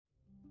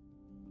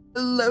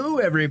Hello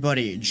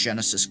everybody,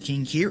 Genesis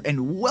King here,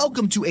 and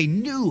welcome to a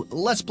new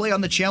Let's Play on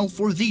the channel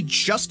for the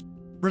just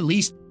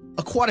released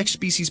Aquatic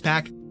Species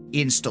Pack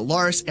in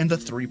Stellaris and the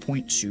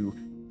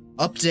 3.2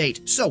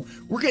 update. So,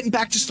 we're getting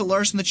back to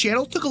Stellaris on the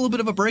channel. Took a little bit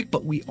of a break,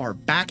 but we are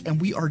back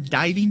and we are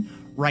diving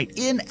right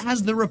in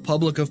as the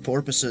Republic of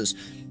Porpoises.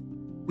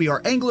 We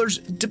are Anglers,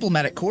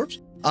 Diplomatic Corps,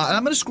 and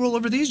I'm going to scroll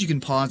over these. You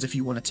can pause if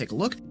you want to take a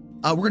look.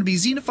 We're going to be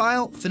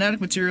Xenophile, Fanatic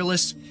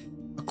Materialist,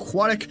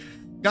 Aquatic,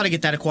 gotta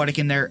get that aquatic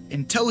in there,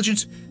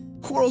 intelligent,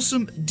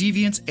 quarrelsome,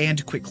 deviant,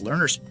 and quick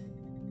learners.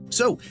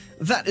 So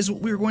that is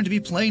what we're going to be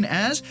playing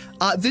as.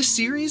 This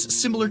series,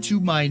 similar to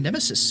my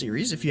Nemesis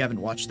series, if you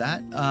haven't watched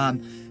that,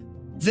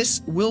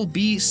 this will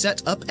be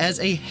set up as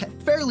a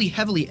fairly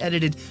heavily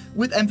edited,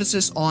 with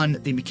emphasis on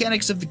the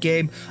mechanics of the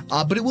game,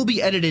 but it will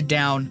be edited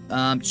down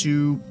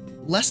to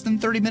less than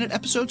 30-minute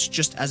episodes,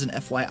 just as an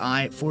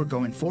FYI for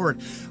going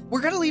forward. We're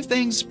gonna leave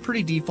things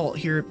pretty default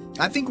here.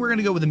 I think we're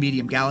gonna go with a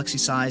medium galaxy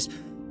size.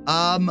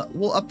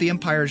 We'll up the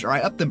empires, or I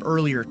upped them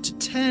earlier to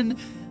 10.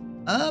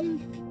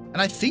 And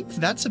I think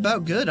that's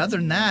about good. Other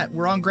than that,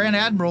 we're on Grand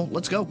Admiral.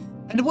 Let's go.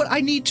 And what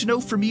I need to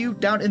know from you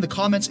down in the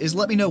comments is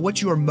let me know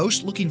what you are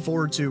most looking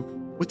forward to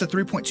with the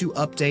 3.2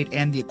 update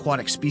and the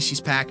Aquatic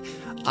Species Pack.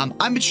 I'm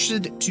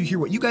interested to hear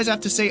what you guys have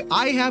to say.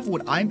 I have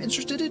what I'm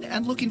interested in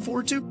and looking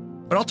forward to,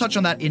 but I'll touch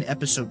on that in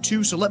episode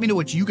 2. So let me know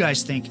what you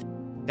guys think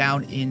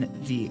down in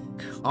the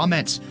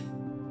comments.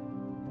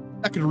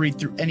 Not going to read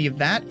through any of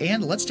that,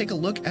 and let's take a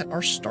look at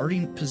our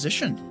starting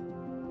position.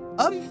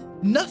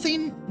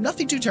 Nothing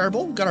too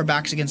terrible. Got our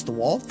backs against the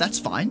wall. That's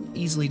fine.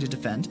 Easily to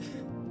defend.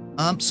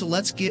 So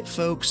let's get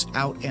folks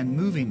out and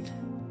moving.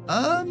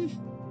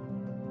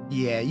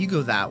 Yeah, you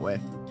go that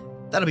way.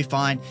 That'll be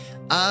fine.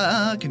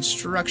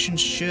 Construction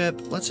ship.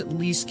 Let's at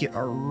least get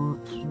our...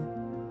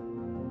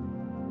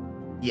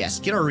 Yes,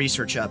 get our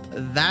research up.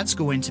 That's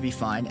going to be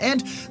fine.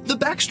 And the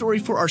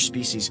backstory for our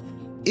species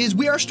is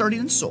we are starting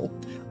in Sol.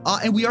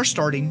 And we are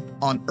starting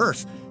on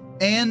Earth.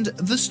 And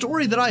the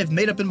story that I have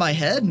made up in my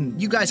head,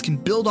 and you guys can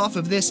build off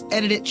of this,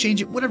 edit it,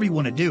 change it, whatever you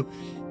want to do.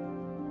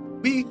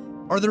 We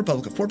are the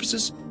Republic of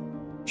Porpoises.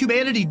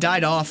 Humanity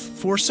died off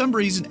for some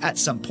reason at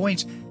some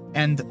point,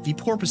 and the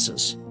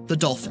porpoises, the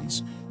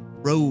dolphins,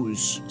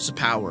 rose to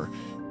power,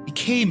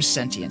 became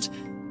sentient,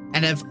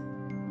 and have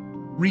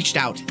reached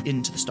out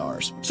into the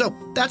stars. So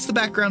that's the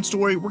background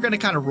story. We're going to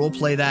kind of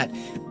roleplay that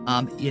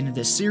in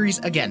this series.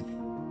 Again,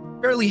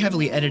 fairly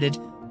heavily edited.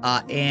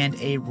 And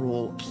a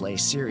role play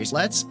series.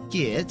 Let's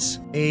get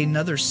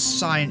another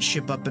science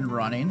ship up and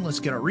running. Let's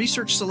get our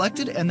research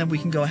selected, and then we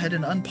can go ahead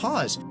and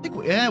unpause. I think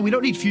we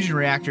don't need fusion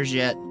reactors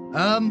yet.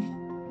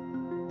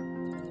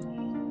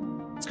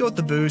 Let's go with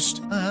the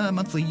boost.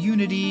 Monthly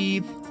unity.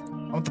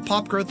 I want the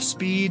pop growth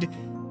speed,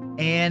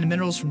 and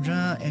minerals from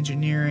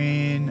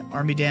engineering,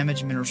 army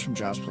damage, minerals from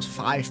jobs plus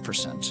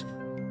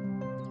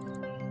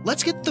 5%.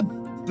 Let's get the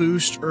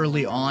boost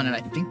early on, and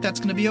I think that's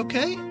going to be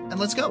okay. And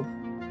let's go.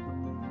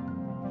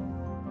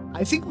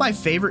 I think my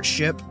favorite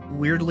ship,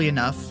 weirdly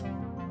enough,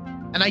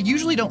 and I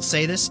usually don't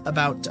say this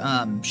about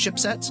ship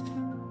sets,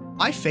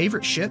 my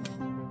favorite ship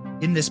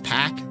in this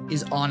pack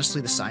is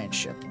honestly the science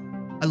ship.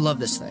 I love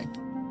this thing.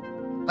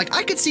 Like,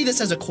 I could see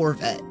this as a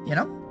Corvette, you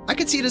know? I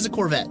could see it as a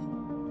Corvette.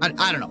 I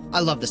don't know.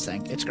 I love this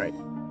thing. It's great.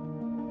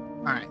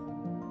 All right.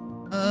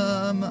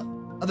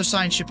 Other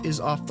science ship is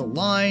off the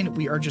line.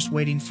 We are just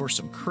waiting for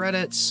some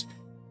credits.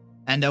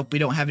 And nope, we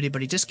don't have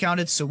anybody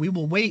discounted, so we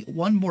will wait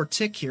one more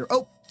tick here.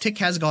 Oh, tick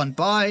has gone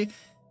by.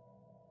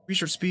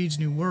 Research speeds,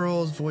 new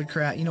worlds, void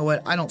craft. You know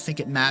what? I don't think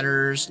it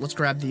matters. Let's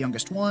grab the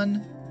youngest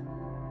one.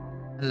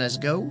 Let's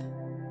go.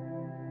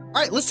 All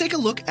right, let's take a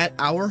look at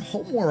our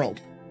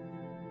homeworld.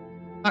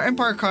 Our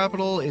empire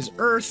capital is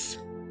Earth.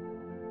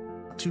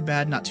 Not too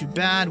bad, not too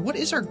bad. What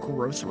is our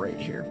growth rate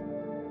here?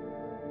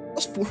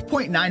 That's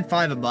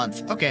 4.95 a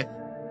month. Okay,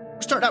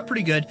 we're starting out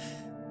pretty good.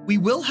 We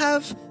will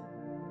have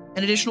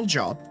an additional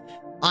job.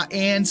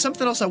 And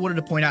something else I wanted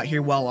to point out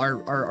here while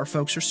our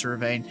folks are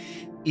surveying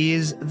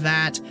is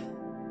that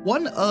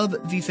one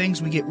of the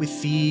things we get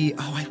with the...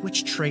 Oh,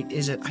 which trait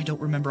is it? I don't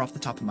remember off the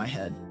top of my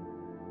head.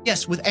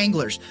 Yes, with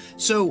anglers.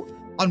 So,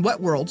 on wet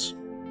worlds,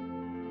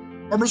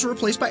 farmers are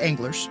replaced by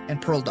anglers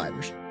and pearl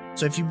divers.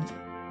 So if you...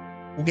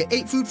 We'll get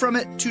 8 food from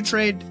it, 2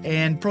 trade,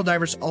 and pearl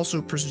divers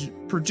also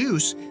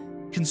produce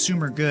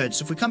consumer goods.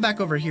 So if we come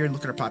back over here and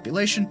look at our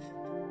population,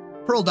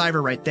 pearl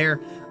diver right there.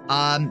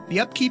 The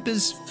upkeep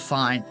is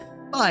fine,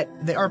 but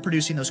they are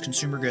producing those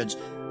consumer goods,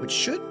 which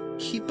should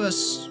keep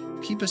us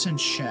in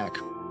check.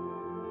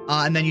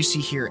 And then you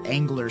see here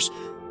anglers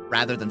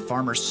rather than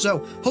farmers. So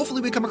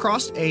hopefully we come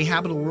across a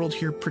habitable world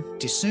here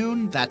pretty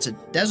soon. That's a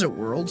desert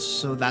world,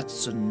 so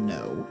that's a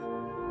no.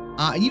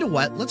 And you know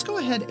what? Let's go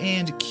ahead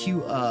and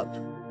queue up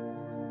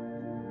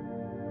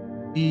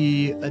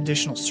the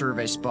additional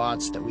survey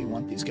spots that we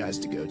want these guys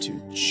to go to,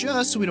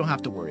 just so we don't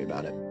have to worry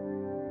about it.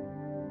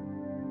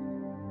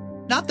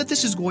 Not that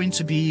this is going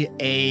to be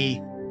a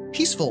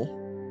peaceful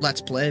Let's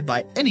Play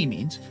by any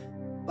means,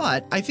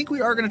 but I think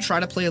we are going to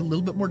try to play a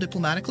little bit more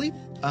diplomatically.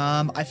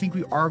 I think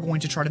we are going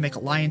to try to make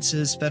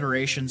alliances,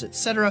 federations,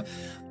 etc.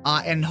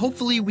 And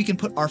hopefully we can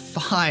put our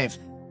five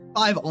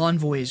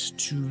envoys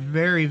to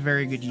very,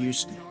 very good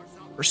use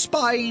for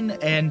spying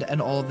and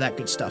all of that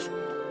good stuff.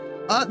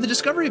 The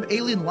discovery of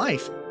alien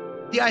life.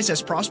 The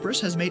ISS Prosperous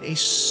has made a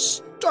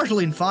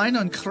startling find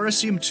on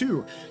Claricium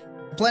 2.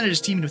 The planet is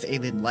teeming with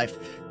alien life.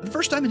 For the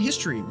first time in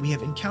history, we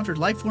have encountered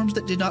life forms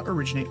that did not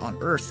originate on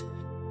Earth.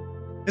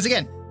 Because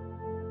again,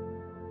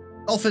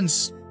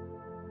 dolphins...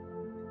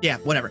 Yeah,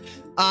 whatever.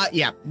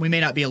 Yeah, we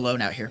may not be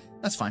alone out here.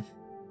 That's fine.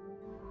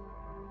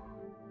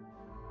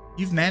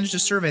 You've managed to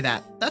survey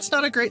that. That's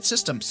not a great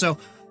system. So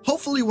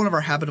hopefully one of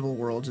our habitable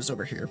worlds is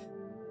over here.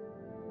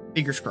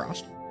 Fingers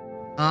crossed.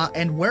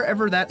 And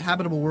wherever that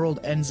habitable world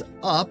ends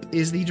up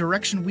is the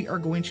direction we are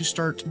going to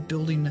start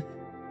building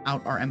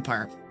out our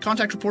empire.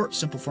 Contact report,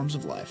 simple forms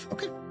of life.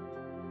 Okay.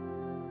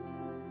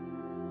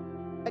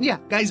 And yeah,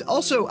 guys,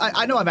 also,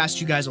 I know I've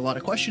asked you guys a lot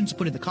of questions,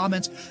 put in the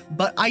comments,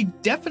 but I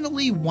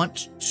definitely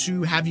want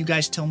to have you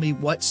guys tell me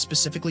what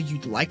specifically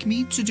you'd like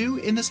me to do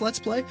in this Let's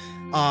Play,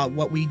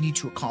 what we need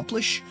to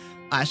accomplish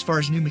as far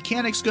as new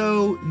mechanics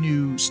go,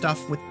 new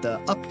stuff with the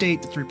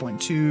update, the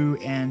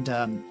 3.2, and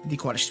the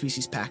Aquatics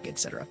Species Pack,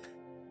 etc.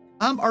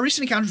 Our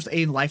recent encounters with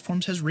alien life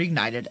forms has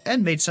reignited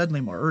and made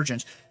suddenly more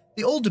urgent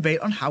the old debate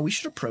on how we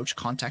should approach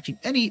contacting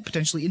any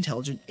potentially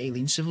intelligent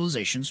alien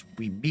civilizations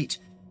we meet.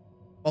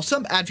 While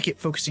some advocate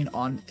focusing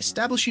on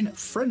establishing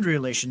friendly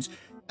relations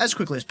as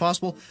quickly as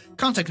possible,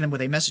 contacting them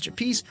with a message of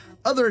peace,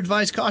 others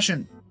advise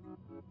caution.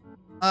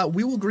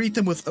 We will greet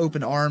them with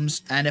open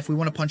arms, and if we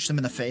want to punch them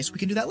in the face, we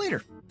can do that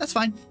later. That's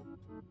fine.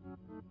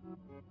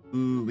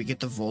 Ooh, we get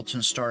the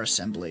Volton Star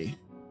Assembly.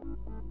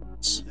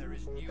 Let's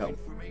go. You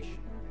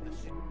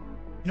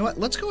know what?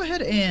 Let's go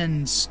ahead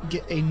and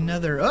get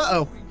another...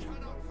 Uh-oh.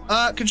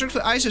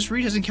 Construction for ISS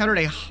Reed has encountered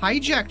a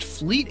hijacked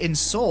fleet in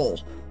Seoul.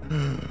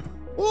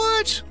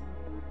 What?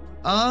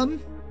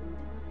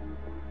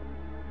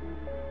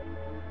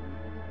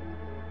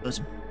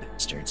 Those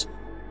bastards.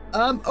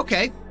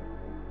 Okay.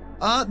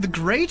 The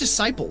Grey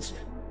Disciples.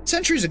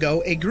 Centuries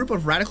ago, a group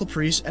of radical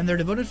priests and their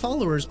devoted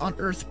followers on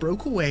Earth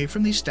broke away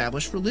from the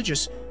established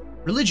religions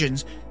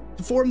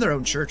to form their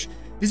own church.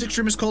 These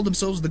extremists called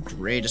themselves the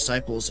Grey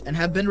Disciples and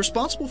have been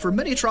responsible for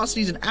many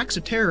atrocities and acts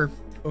of terror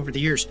over the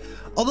years.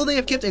 Although they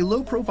have kept a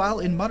low profile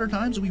in modern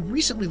times, we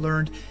recently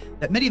learned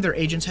that many of their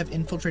agents have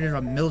infiltrated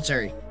our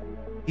military.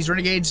 These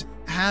renegades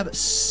have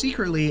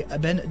secretly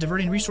been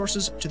diverting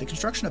resources to the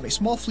construction of a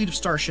small fleet of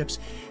starships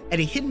at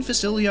a hidden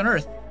facility on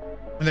Earth.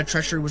 When their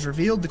treachery was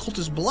revealed, the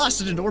cultists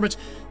blasted into orbit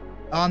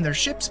on their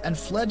ships and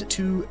fled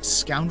to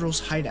Scoundrel's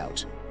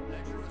hideout.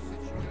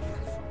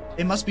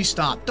 It must be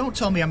stopped. Don't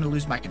tell me I'm going to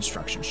lose my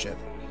construction ship.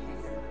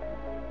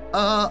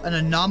 An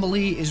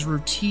anomaly is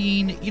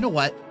routine. You know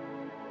what?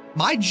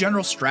 My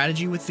general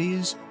strategy with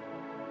these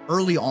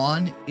early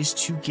on is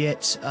to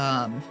get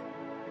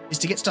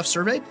stuff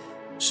surveyed.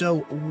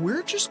 So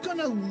we're just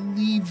gonna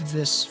leave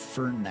this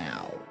for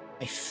now,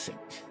 I think.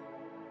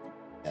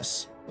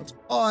 Yes, let's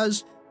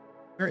pause.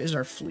 Where is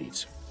our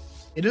fleet?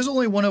 It is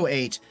only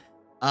 108.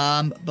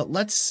 But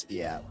let's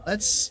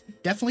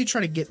definitely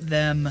try to get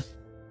them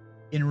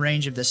in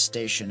range of this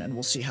station, and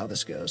we'll see how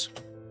this goes.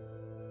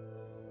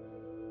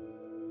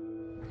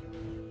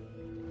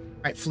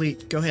 All right,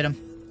 fleet, go hit them.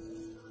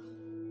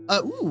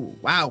 Ooh,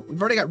 wow,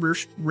 we've already got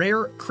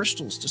rare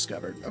crystals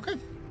discovered. Okay.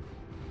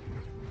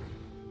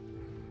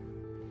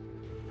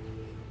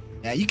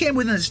 Yeah, you came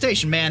within the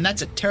station, man.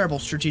 That's a terrible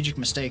strategic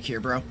mistake here,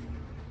 bro.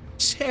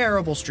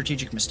 Terrible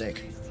strategic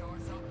mistake.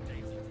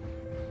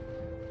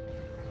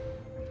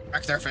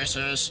 Wreck their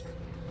faces.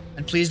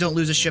 And please don't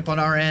lose a ship on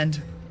our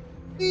end.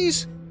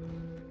 Please.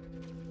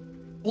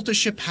 Volta's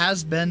ship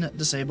has been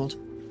disabled.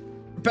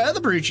 Prepare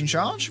the breaching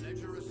charge.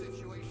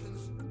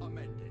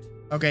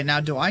 Okay, now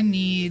do I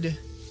need...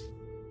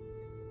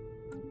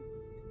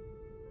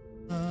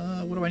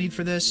 what do I need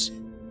for this?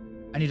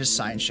 I need a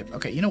science ship.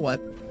 Okay, you know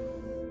what?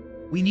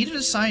 We needed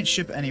a science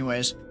ship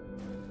anyways.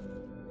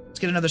 Let's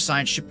get another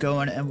science ship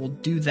going, and we'll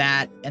do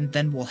that, and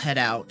then we'll head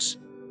out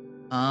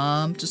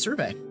to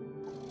survey.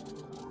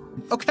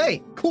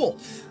 Okay, cool.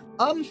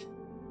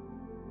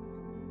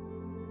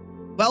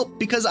 Well,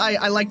 because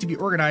I like to be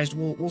organized,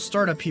 we'll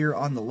start up here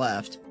on the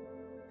left.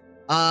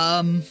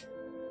 I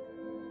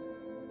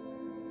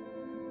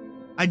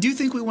do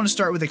think we want to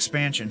start with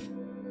expansion.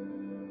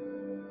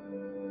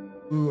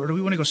 Ooh, or do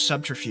we want to go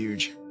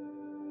subterfuge?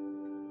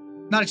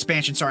 Not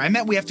expansion, sorry. I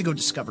meant we have to go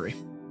discovery.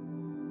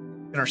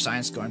 Get our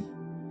science going.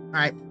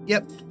 Alright,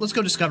 yep, let's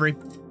go discovery.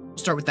 We'll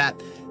start with that.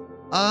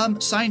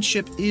 Science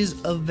ship is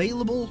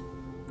available.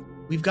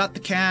 We've got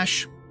the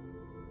cash.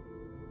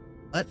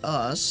 Let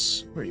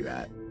us... Where are you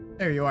at?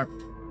 There you are.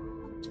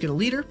 Let's get a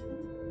leader.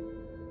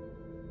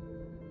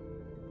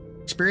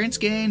 Experience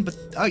gain, but...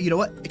 Oh, you know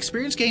what?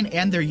 Experience gain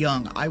and they're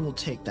young. I will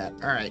take that.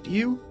 Alright,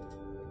 you...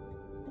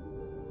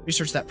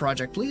 Research that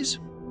project, please.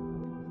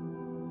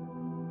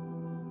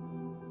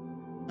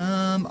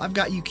 I've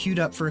got you queued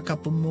up for a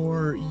couple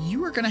more.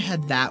 You are going to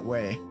head that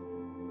way.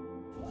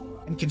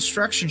 And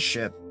construction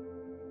ship.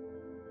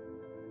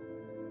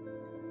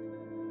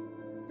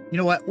 You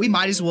know what? We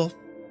might as well.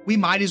 We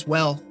might as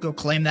well go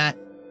claim that.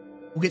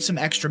 We'll get some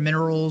extra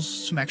minerals,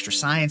 some extra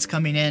science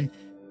coming in.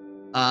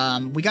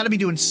 We got to be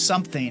doing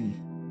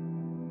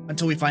something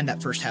until we find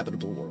that first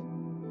habitable world.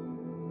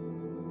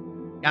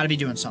 Got to be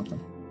doing something.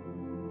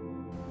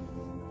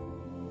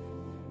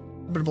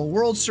 Habitable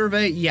world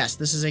survey. Yes,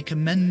 this is a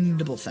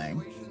commendable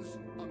thing.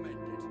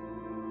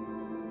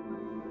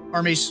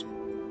 Armies.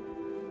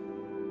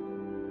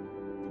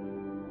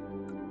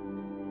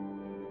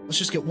 Let's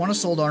just get one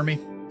assault army,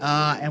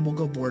 and we'll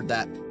go board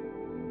that.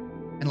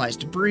 And lies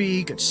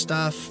debris, good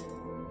stuff.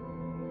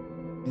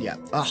 Yeah,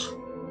 ugh.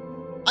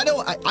 I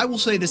know I will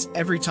say this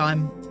every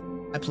time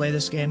I play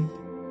this game,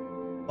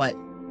 but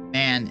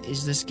man,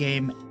 is this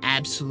game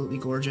absolutely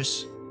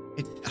gorgeous.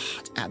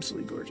 It's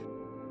absolutely gorgeous.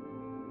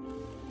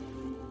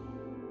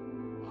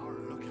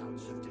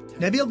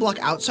 Nebula block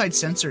outside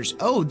sensors.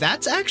 Oh,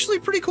 that's actually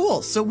pretty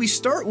cool. So we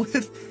start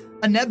with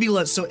a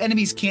nebula so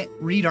enemies can't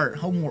read our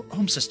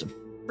home system.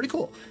 Pretty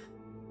cool.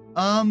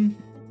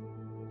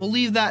 We'll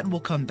leave that and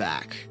we'll come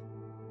back.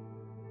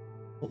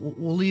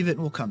 We'll leave it and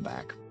we'll come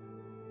back.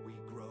 We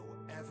grow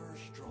ever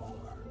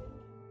stronger.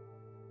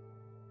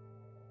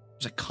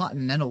 There's a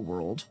continental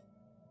world.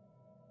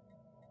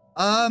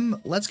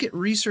 Let's get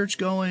research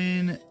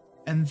going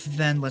and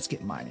then let's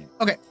get mining.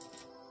 Okay.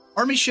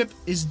 Army ship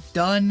is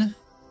done.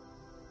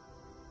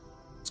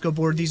 Let's go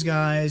board these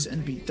guys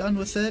and be done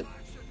with it.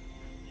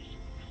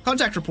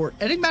 Contact report.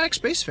 Enigmatic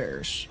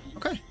spacefarers.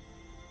 Okay.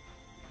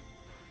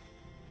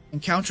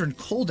 Encounter in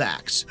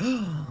Koldax.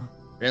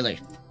 Really?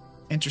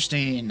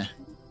 Interesting.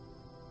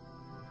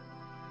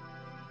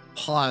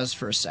 Pause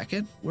for a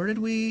second. Where did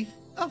we...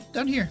 Oh,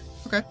 down here.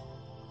 Okay.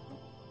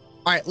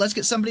 Alright, let's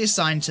get somebody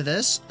assigned to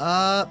this.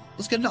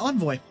 Let's get an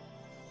envoy.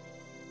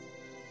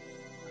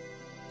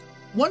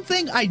 One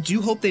thing I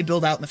do hope they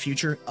build out in the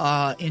future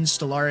in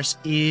Stellaris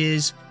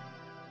is...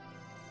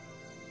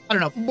 I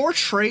don't know, more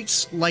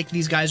traits like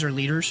these guys are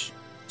leaders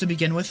to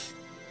begin with.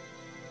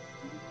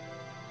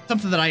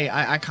 Something that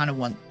I kind of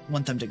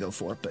want them to go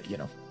for, but you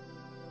know.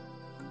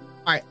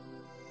 Alright,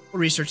 we'll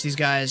research these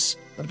guys.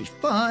 That'll be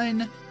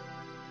fine.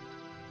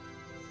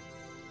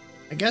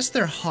 I guess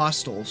they're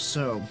hostile,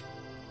 so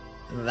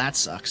that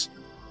sucks.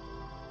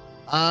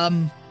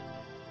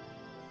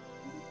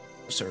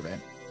 Survey.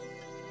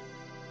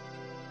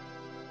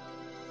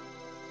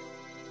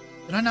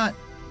 Did I not?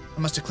 I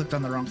must have clicked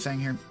on the wrong thing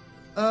here.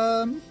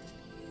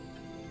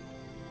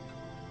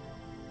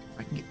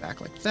 I can get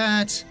back like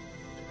that.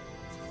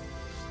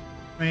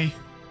 Wait,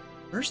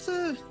 where's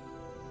the...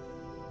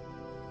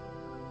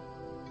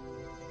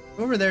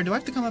 Over there. Do I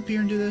have to come up here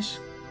and do this?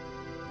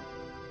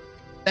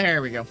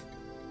 There we go.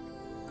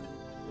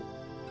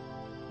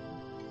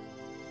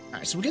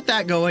 Alright, so we'll get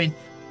that going.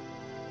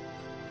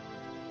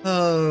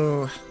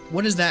 Oh,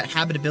 what is that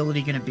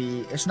habitability going to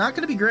be? It's not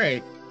going to be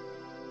great.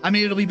 I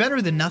mean, it'll be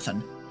better than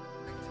nothing.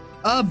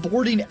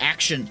 Boarding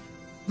action.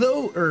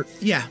 Though the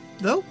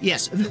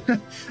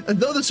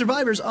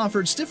survivors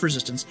offered stiff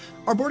resistance,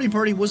 our boarding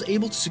party was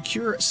able to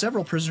secure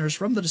several prisoners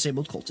from the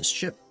disabled cultist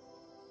ship.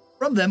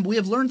 From them, we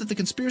have learned that the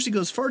conspiracy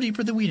goes far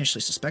deeper than we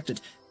initially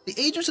suspected. The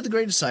agents of the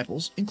Great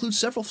Disciples include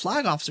several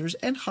flag officers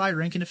and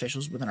high-ranking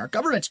officials within our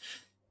government.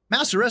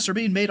 Mass arrests are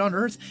being made on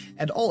Earth,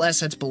 and all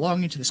assets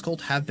belonging to this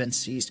cult have been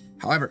seized.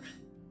 However,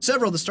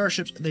 several of the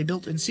starships they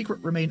built in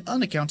secret remain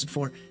unaccounted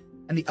for,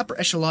 and the upper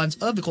echelons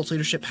of the cult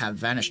leadership have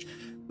vanished.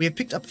 We have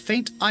picked up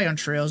faint ion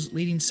trails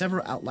leading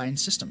several outlying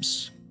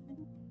systems.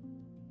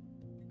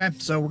 Okay,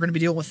 so we're going to be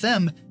dealing with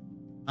them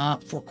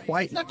for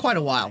not quite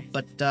a while,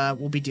 but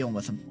we'll be dealing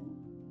with them.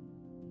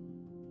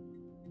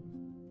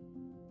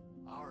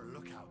 Our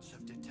lookouts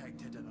have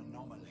detected an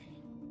anomaly.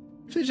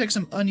 If we detect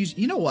some unused...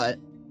 You know what?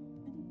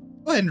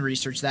 Go ahead and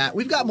research that.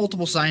 We've got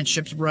multiple science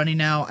ships running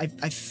now. I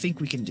think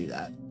we can do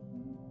that.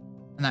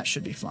 And that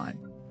should be fine.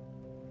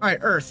 Alright,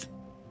 Earth.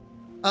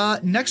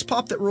 Next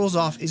pop that rolls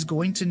off is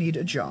going to need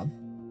a job.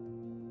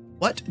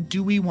 What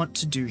do we want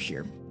to do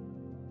here?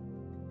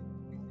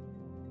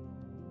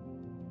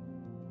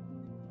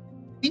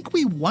 I think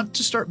we want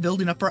to start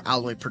building up our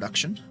alloy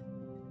production.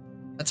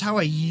 That's how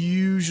I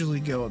usually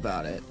go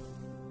about it.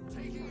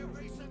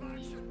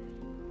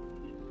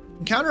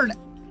 Encounter an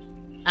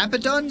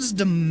Abaddon's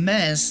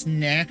Demes.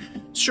 Nah.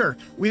 Sure,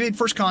 we made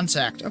first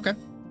contact. Okay.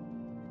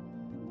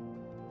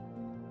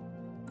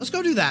 Let's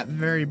go do that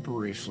very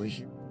briefly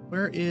here.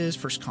 Where is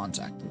first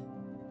contact?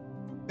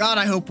 God,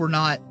 I hope we're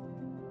not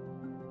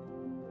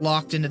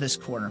locked into this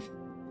corner.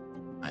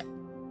 Alright.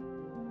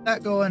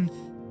 That going.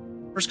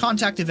 First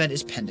contact event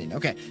is pending.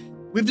 Okay.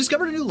 We've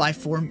discovered a new life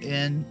form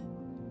in...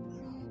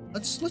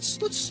 Let's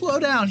slow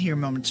down here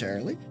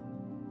momentarily.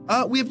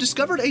 We have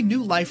discovered a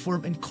new life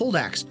form in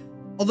Koldax.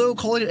 Although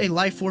calling it a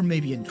life form may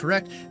be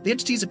incorrect, the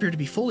entities appear to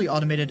be fully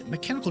automated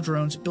mechanical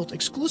drones built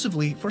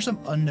exclusively for some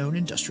unknown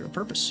industrial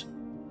purpose.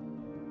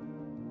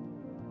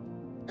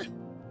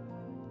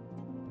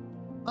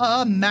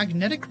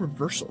 Magnetic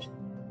reversal.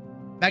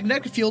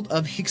 Magnetic field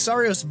of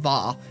Hixarios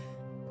Va.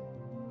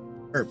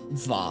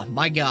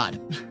 My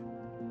god.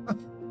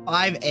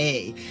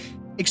 5A.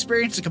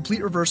 experienced a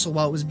complete reversal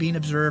while it was being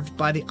observed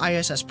by the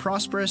ISS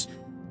Prosperous.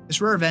 This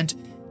rare event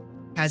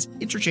has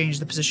interchanged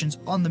the positions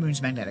on the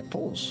moon's magnetic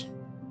poles.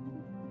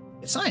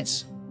 It's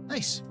science.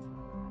 Nice.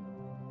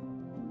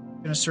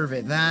 You're going to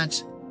survey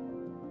that,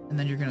 and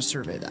then you're going to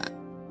survey that.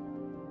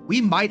 We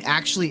might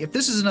actually, if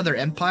this is another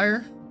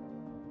empire,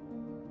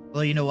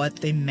 well, you know what?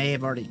 They may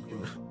have already...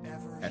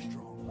 Okay.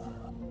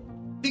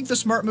 I think the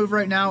smart move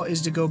right now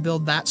is to go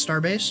build that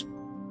starbase,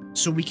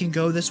 so we can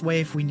go this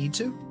way if we need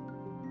to.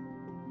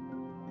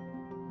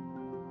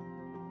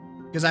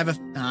 Because I have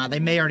a... they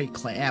may already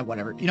claim...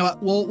 whatever. You know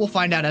what? We'll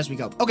find out as we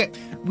go. Okay,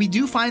 we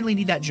do finally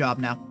need that job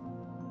now.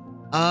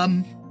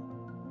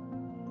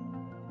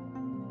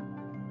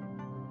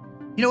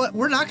 You know what?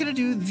 We're not going to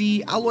do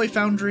the alloy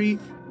foundry.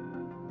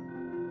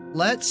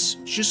 Let's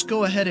just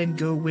go ahead and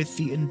go with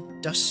the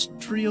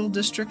industrial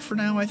district for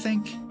now, I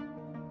think.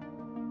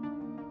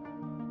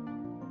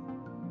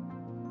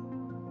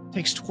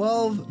 Takes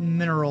 12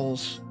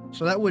 minerals,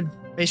 so that would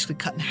basically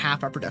cut in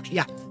half our production.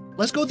 Yeah,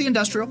 let's go with the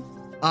industrial,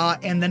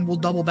 and then we'll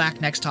double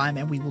back next time,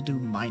 and we will do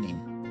mining.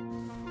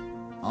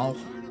 Oh.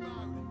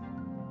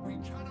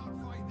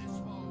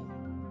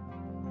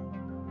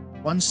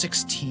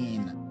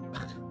 116.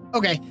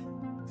 Okay.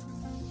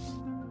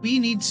 We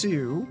need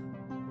to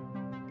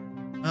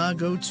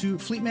go to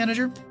Fleet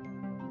Manager.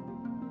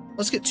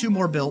 Let's get 2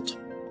 more built.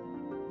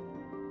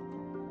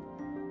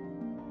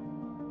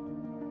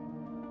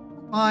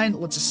 Fine,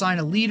 let's assign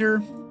a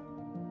leader.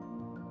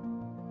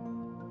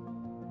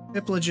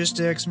 Ship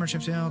logistics,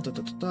 merchant,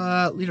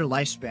 leader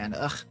lifespan.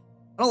 Ugh,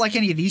 I don't like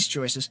any of these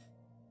choices.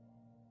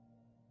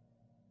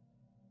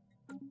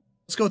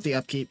 Let's go with the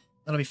upkeep.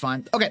 That'll be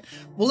fine. Okay,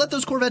 we'll let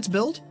those corvettes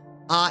build,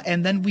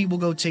 and then we will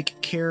go take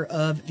care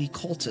of the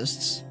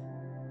cultists.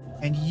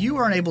 And you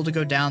aren't able to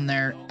go down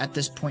there at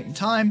this point in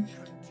time,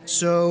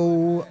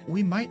 so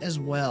we might as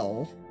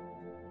well.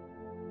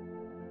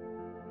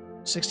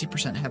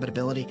 60%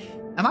 habitability.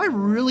 Am I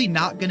really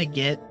not going to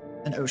get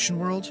an ocean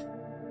world?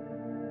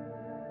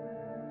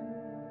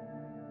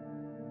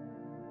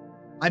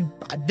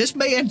 This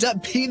may end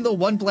up being the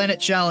one planet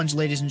challenge,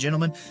 ladies and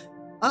gentlemen.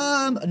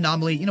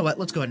 Anomaly. You know what?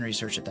 Let's go ahead and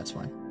research it. That's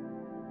fine.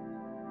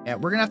 Yeah,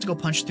 we're going to have to go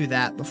punch through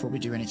that before we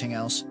do anything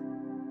else.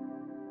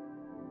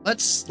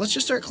 Let's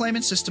just start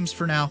claiming systems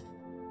for now.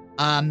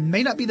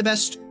 May not be the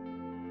best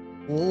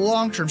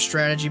long-term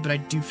strategy, but I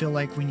do feel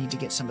like we need to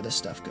get some of this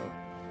stuff going.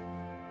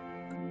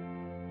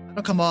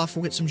 That'll come off,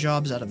 we'll get some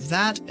jobs out of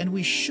that, and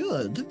we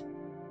should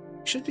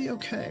be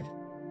okay.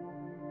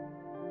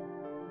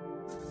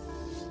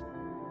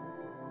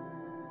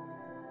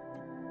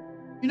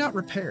 You're not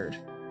repaired.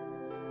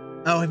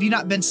 Oh, have you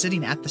not been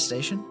sitting at the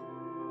station?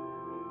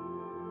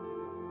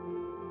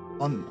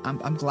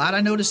 I'm glad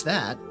I noticed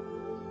that.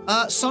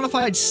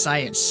 Sonified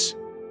science.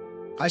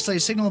 Isolated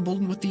signal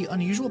emboldened with the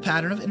unusual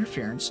pattern of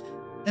interference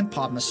and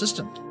Podma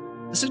system.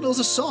 The signal is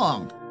a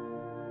song.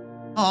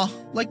 Aw,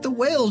 like the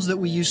whales that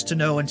we used to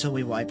know until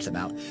we wiped them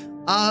out.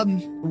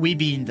 We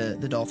being the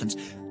dolphins.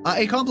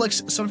 A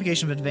complex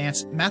sonification of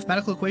advanced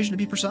mathematical equation to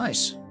be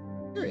precise.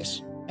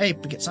 Curious. Hey,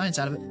 we get science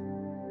out of it.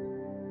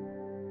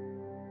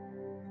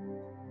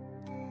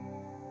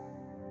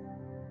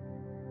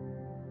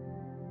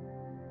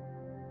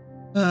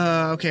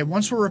 Okay,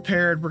 once we're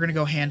repaired, we're gonna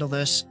go handle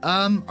this.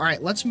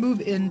 Alright, let's move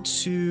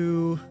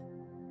into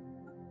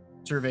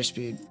survey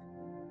speed.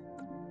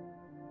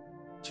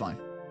 It's fine.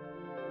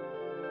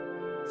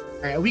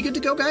 Alright, are we good to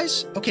go,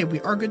 guys? Okay,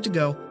 we are good to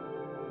go.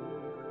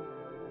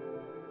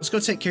 Let's go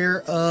take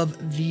care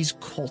of these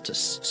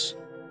cultists.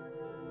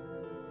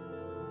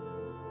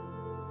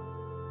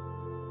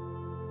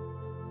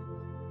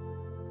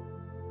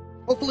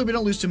 Hopefully we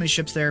don't lose too many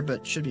ships there,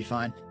 but should be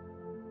fine.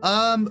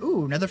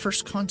 Ooh, another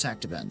first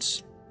contact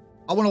event.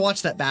 I want to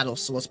watch that battle,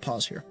 so let's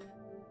pause here.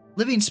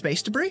 Living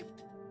space debris?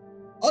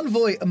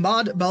 Envoy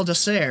Ahmad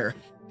Baldasser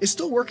is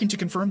still working to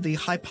confirm the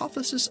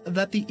hypothesis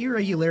that the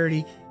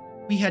irregularity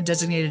we had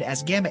designated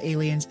as gamma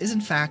aliens is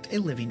in fact a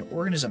living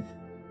organism.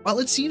 While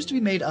it seems to be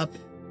made up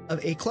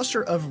of a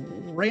cluster of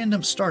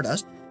random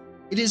stardust,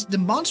 it is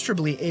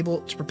demonstrably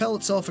able to propel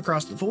itself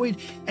across the void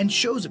and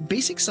shows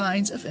basic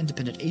signs of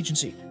independent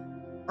agency.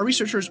 Our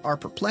researchers are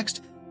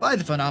perplexed by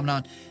the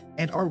phenomenon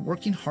and are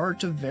working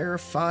hard to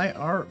verify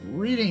our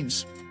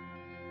readings.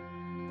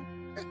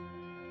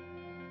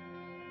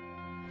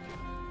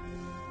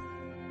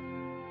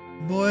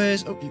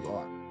 Boys, oh, you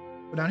are.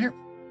 Go down here.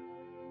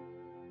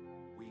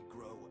 We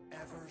grow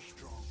ever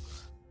stronger.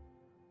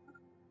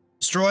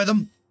 Destroy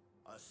them.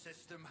 A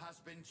system has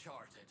been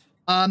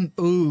charted.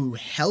 Ooh,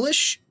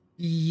 hellish?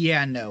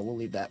 Yeah, no, we'll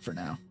leave that for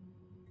now.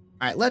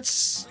 Alright,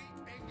 let's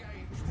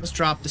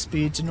drop the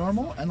speed to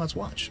normal and let's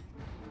watch.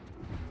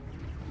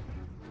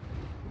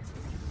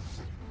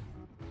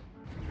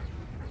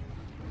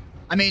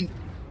 I mean,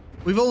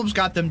 we've almost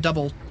got them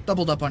doubled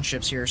up on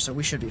ships here, so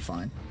we should be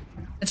fine.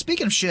 And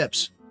speaking of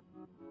ships,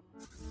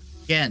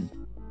 again,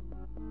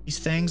 these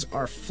things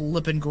are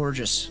flippin'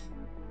 gorgeous.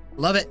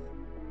 Love it.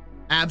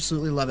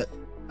 Absolutely love it.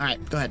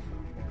 Alright, go ahead.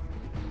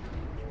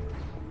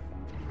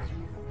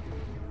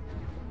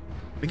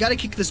 We gotta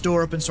kick this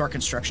door open so our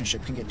construction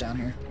ship can get down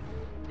here.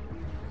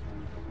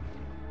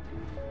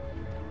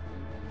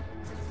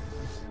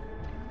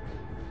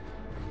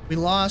 We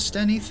lost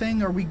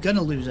anything? Are we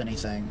gonna lose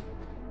anything?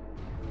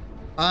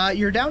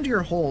 You're down to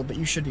your hold, but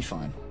you should be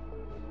fine.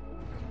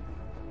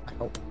 I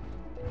hope.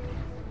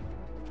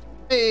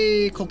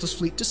 Hey, cultist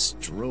fleet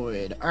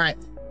destroyed. Alright.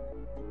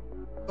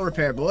 Go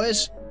repair,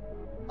 boys.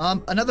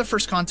 Another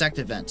first contact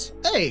event.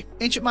 Hey,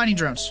 ancient mining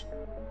drones.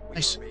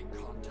 Nice.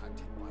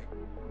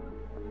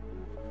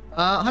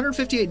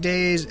 158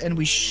 days, and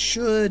we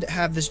should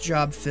have this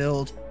job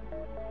filled.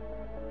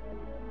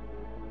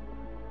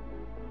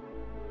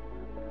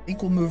 I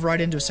think we'll move right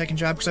into a second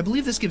job, because I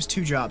believe this gives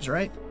 2 jobs,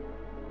 right?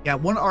 Yeah,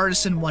 1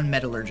 artisan, 1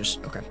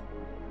 metallurgist. Okay.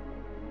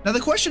 Now the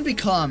question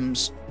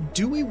becomes,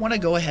 do we want to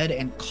go ahead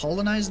and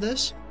colonize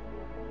this?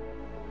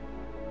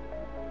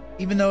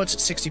 Even though it's at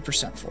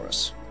 60% for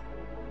us.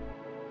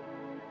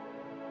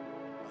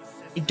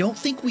 I don't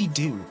think we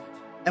do.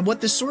 And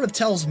what this sort of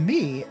tells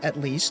me, at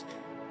least,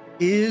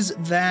 is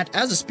that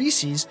as a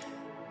species,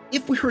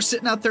 if we were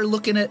sitting out there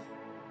looking at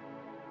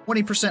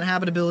 20%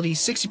 habitability,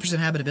 60%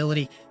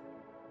 habitability,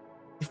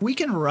 if we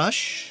can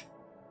rush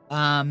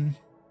terraforming,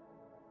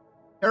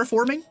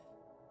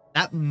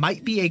 that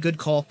might be a good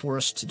call for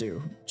us to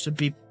do, to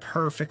be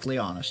perfectly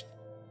honest.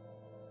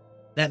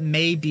 That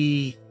may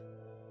be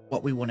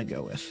what we want to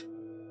go with.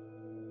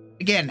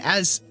 Again,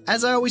 as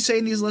I always say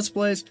in these Let's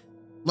Plays,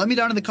 let me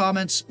know down in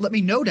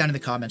the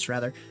comments,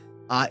 rather,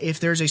 if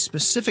there's a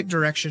specific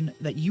direction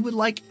that you would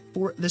like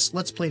for this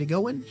Let's Play to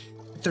go in.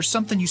 If there's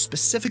something you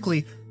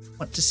specifically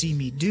want to see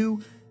me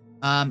do,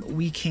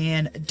 we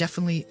can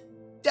definitely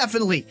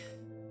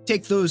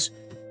take those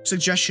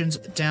suggestions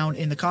down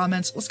in the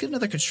comments. Let's get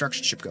another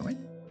construction ship going.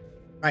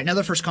 All right,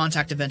 another first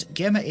contact event,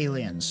 Gamma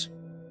Aliens.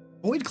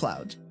 Void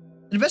Cloud.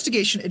 An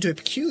investigation into a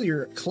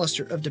peculiar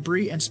cluster of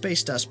debris and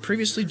space dust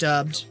previously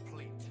dubbed...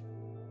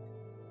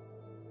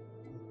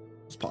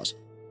 Let's pause.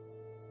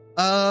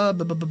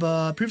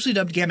 Previously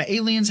dubbed Gamma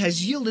Aliens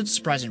has yielded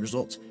surprising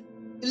results.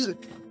 It is a...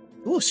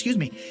 Oh, excuse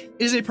me.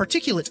 It is a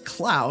particulate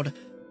cloud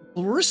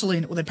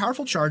bristling with a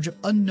powerful charge of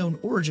unknown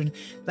origin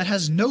that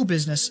has no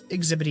business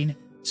exhibiting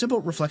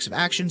simple reflexive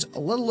actions,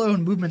 let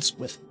alone movements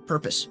with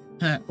purpose.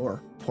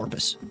 Or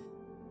porpoise.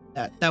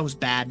 That was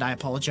bad, and I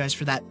apologize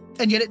for that.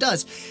 And yet it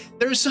does.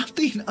 There is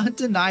something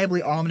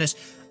undeniably ominous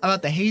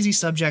about the hazy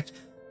subject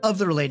of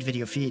the relayed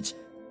video feeds.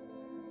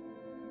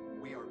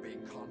 We are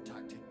being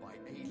contacted by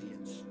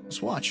aliens.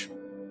 Let's watch.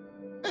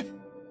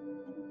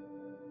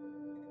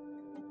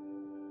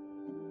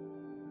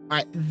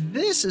 Alright,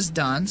 this is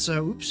done,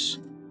 so oops.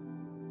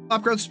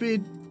 Pop growth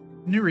speed,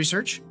 new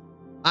research.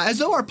 As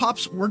though our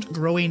pops weren't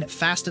growing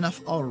fast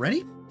enough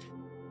already.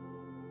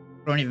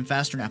 Growing even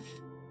faster now.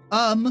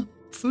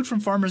 Food from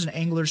farmers and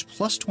anglers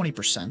plus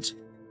 20%.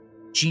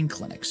 Gene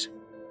clinics.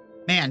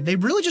 Man, they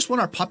really just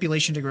want our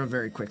population to grow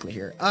very quickly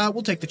here.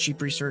 We'll take the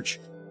cheap research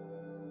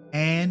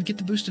and get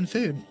the boost in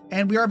food.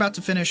 And we are about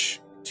to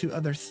finish 2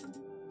 other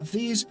of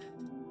these,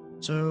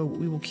 so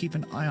we will keep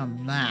an eye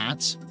on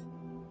that.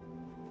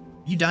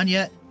 You done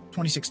yet?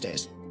 26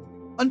 days.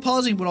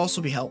 Unpausing would also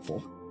be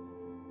helpful.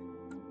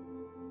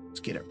 Let's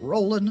get it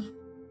rolling.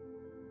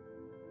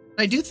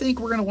 I do think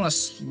we're going to want to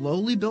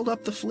slowly build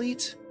up the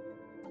fleet.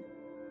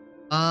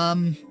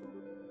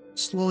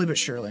 Slowly but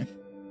surely.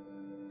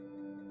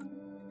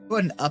 Go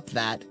ahead and up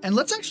that. And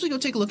let's actually go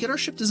take a look at our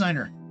ship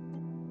designer.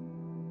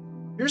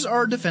 Here's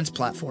our defense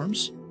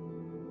platforms.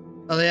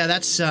 Oh yeah,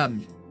 that's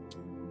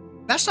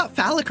not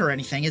phallic or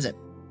anything, is it?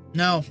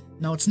 No,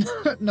 it's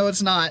not. No,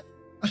 it's not.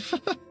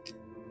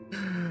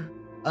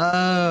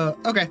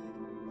 Okay.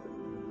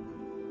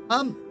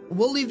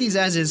 We'll leave these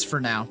as is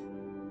for now.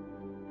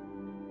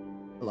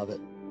 I love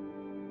it.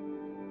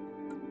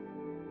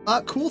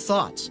 Cool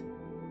thoughts.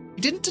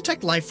 We didn't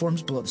detect life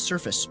forms below the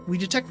surface. We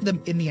detected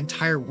them in the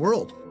entire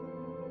world.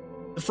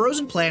 The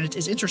frozen planet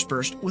is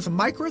interspersed with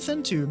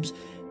micro-thin tubes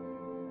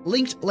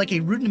linked like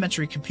a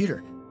rudimentary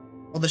computer.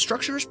 While the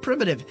structure is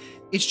primitive,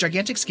 its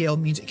gigantic scale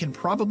means it can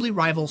probably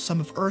rival some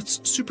of Earth's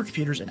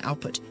supercomputers in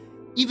output.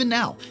 Even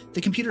now,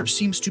 the computer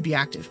seems to be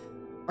active.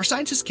 Our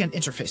scientists can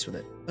interface with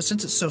it, but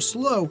since it's so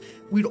slow,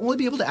 we'd only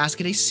be able to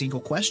ask it a single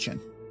question.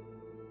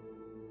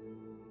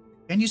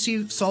 Can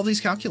you solve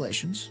these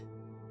calculations?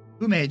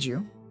 Who made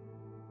you?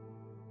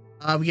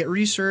 We get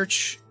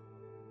research.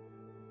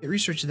 Get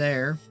research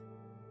there.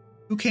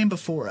 Who came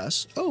before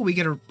us? Oh, we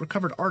get a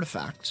recovered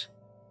artifact.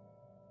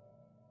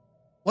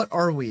 What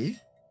are we?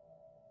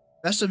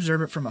 Best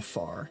observe it from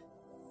afar.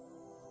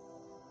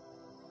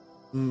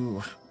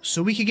 Ooh.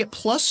 So we could get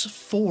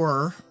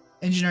 +4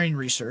 engineering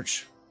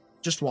research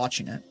just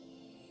watching it.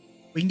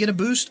 We can get a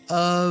boost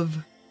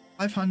of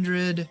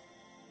 500,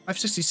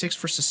 566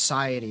 for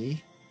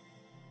society.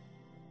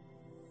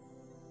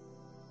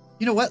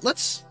 You know what?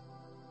 Let's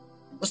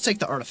take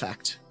the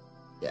artifact.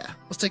 Yeah,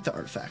 let's take the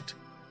artifact.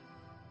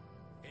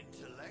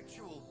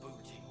 Intellectual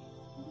booty.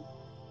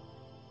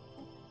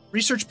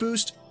 Research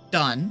boost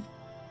done.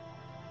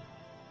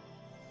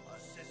 A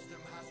system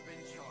has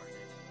been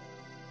charted.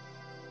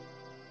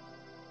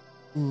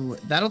 Ooh,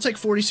 that'll take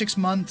 46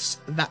 months.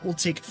 That will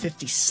take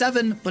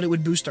 57, but it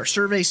would boost our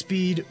survey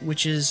speed,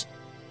 which is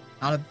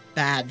not a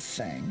bad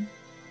thing.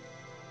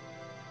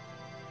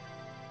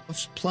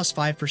 Plus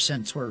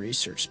 5% to our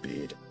research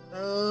speed.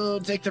 Oh,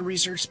 take the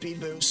research speed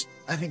boost.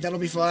 I think that'll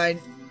be fine.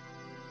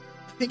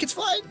 I think it's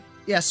fine.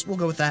 Yes, we'll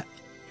go with that.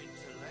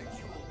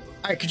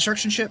 Alright,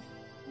 construction ship.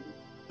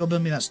 Go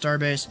build me that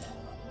starbase.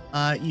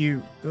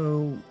 You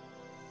go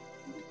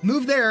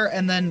move there,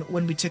 and then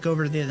when we tick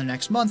over to the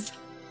next month,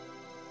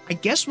 I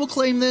guess we'll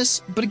claim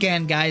this. But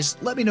again, guys,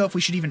 let me know if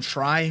we should even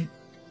try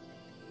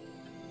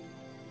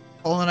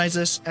colonize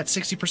this at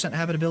 60%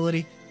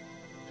 habitability.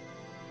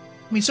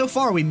 I mean, so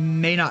far we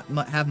may not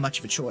have much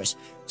of a choice.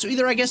 So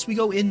either I guess we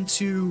go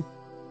into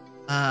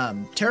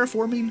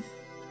terraforming,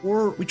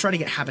 or we try to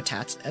get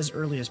habitats as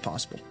early as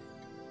possible.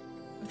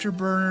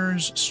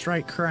 Afterburners,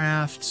 strike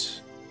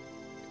craft,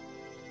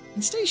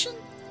 mining station.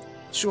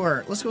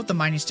 Sure, let's go with the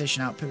mining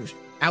station output.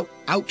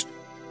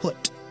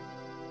 Output.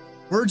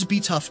 Words be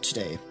tough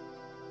today.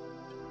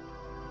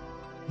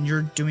 And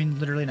you're doing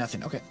literally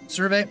nothing. Okay,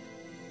 survey.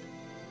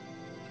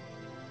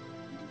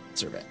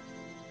 Survey.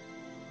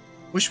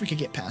 Wish we could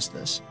get past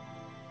this.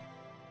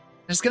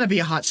 It's gonna be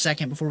a hot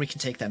second before we can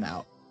take them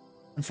out,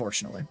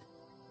 unfortunately.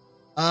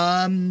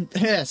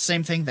 Yeah,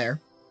 same thing there.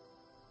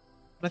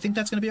 But I think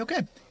that's gonna be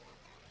okay.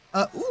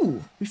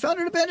 Ooh, we found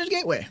an abandoned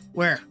gateway.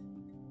 Where?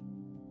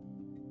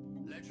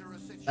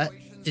 That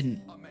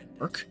didn't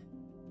work.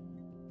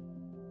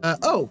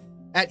 Oh,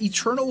 at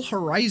Eternal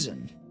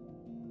Horizon.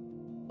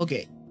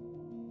 Okay.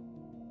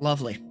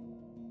 Lovely.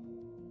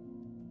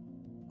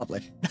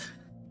 Lovely.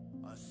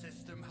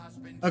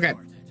 Okay.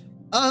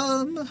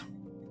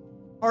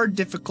 Hard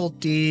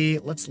difficulty.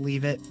 Let's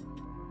leave it.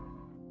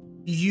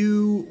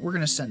 We're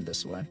gonna send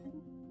this way.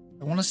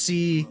 I want to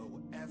see.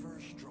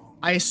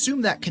 I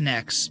assume that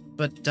connects,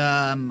 but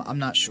I'm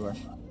not sure. Go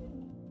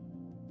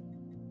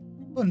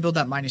ahead and build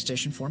that mining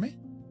station for me.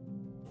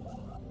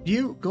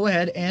 You go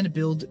ahead and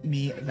build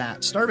me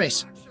that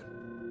starbase.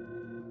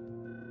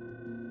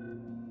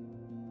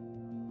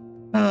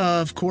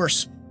 Of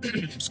course.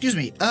 Excuse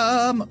me.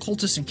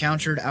 Cultists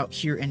encountered out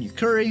here in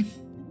Yukuri.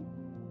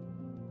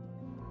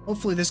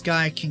 Hopefully this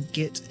guy can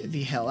get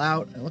the hell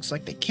out. It looks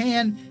like they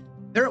can.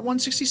 They're at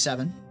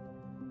 167.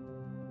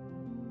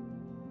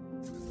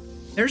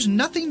 There's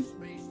nothing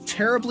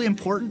terribly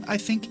important, I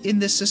think, in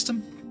this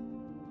system.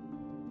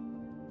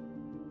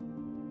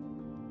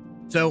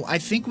 So I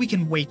think we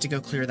can wait to go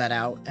clear that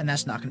out, and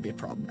that's not going to be a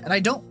problem. And I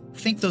don't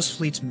think those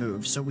fleets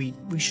move, so we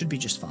should be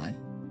just fine.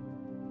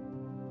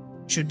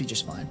 Should be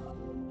just fine.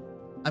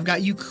 I've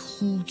got you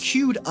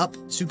queued up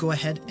to go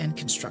ahead and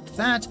construct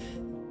that.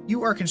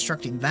 You are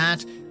constructing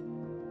that.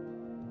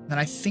 Then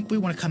I think we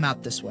want to come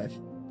out this way.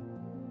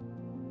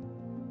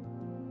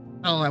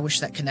 Oh, I wish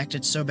that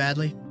connected so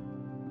badly.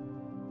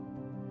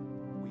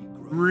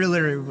 Really,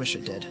 really wish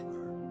it did.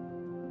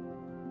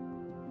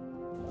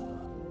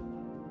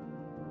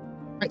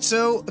 Alright,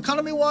 so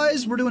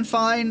economy-wise, we're doing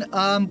fine.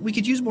 We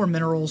could use more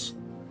minerals.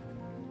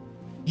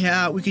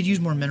 Yeah, we could use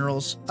more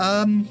minerals.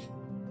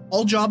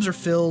 All jobs are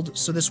filled,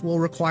 so this will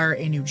require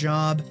a new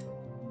job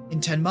in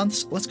 10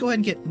 months. Let's go ahead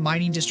and get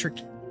mining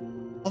district.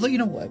 Although, you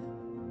know what?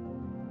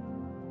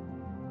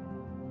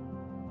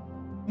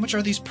 How much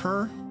are these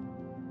per?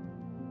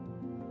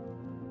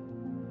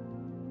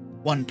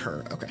 1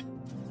 per, okay.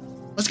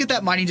 Let's get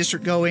that mining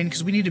district going,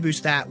 because we need to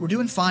boost that. We're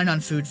doing fine on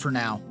food for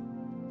now.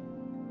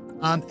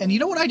 And you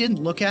know what I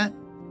didn't look at?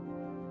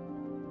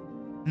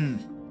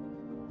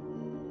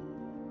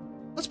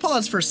 Let's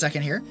pause for a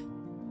second here.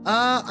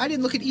 I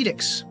didn't look at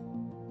edicts.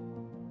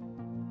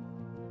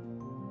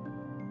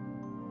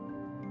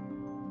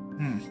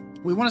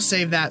 We want to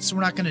save that, so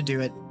we're not going to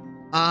do it.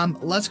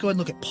 Let's go ahead and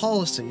look at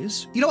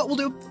policies. You know what we'll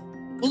do?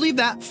 We'll leave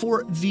that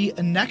for the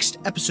next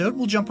episode.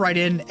 We'll jump right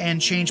in and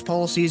change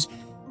policies.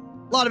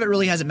 A lot of it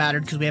really hasn't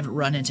mattered because we haven't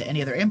run into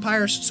any other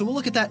empires, so we'll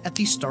look at that at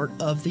the start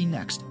of the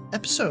next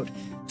episode.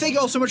 Thank you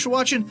all so much for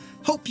watching.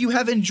 Hope you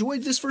have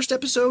enjoyed this first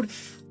episode.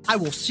 I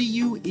will see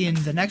you in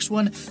the next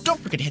one. Don't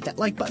forget to hit that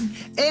like button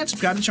and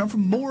subscribe to the channel for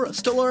more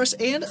Stellaris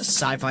and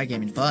sci-fi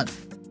gaming fun.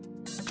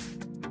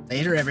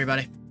 Later,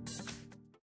 everybody.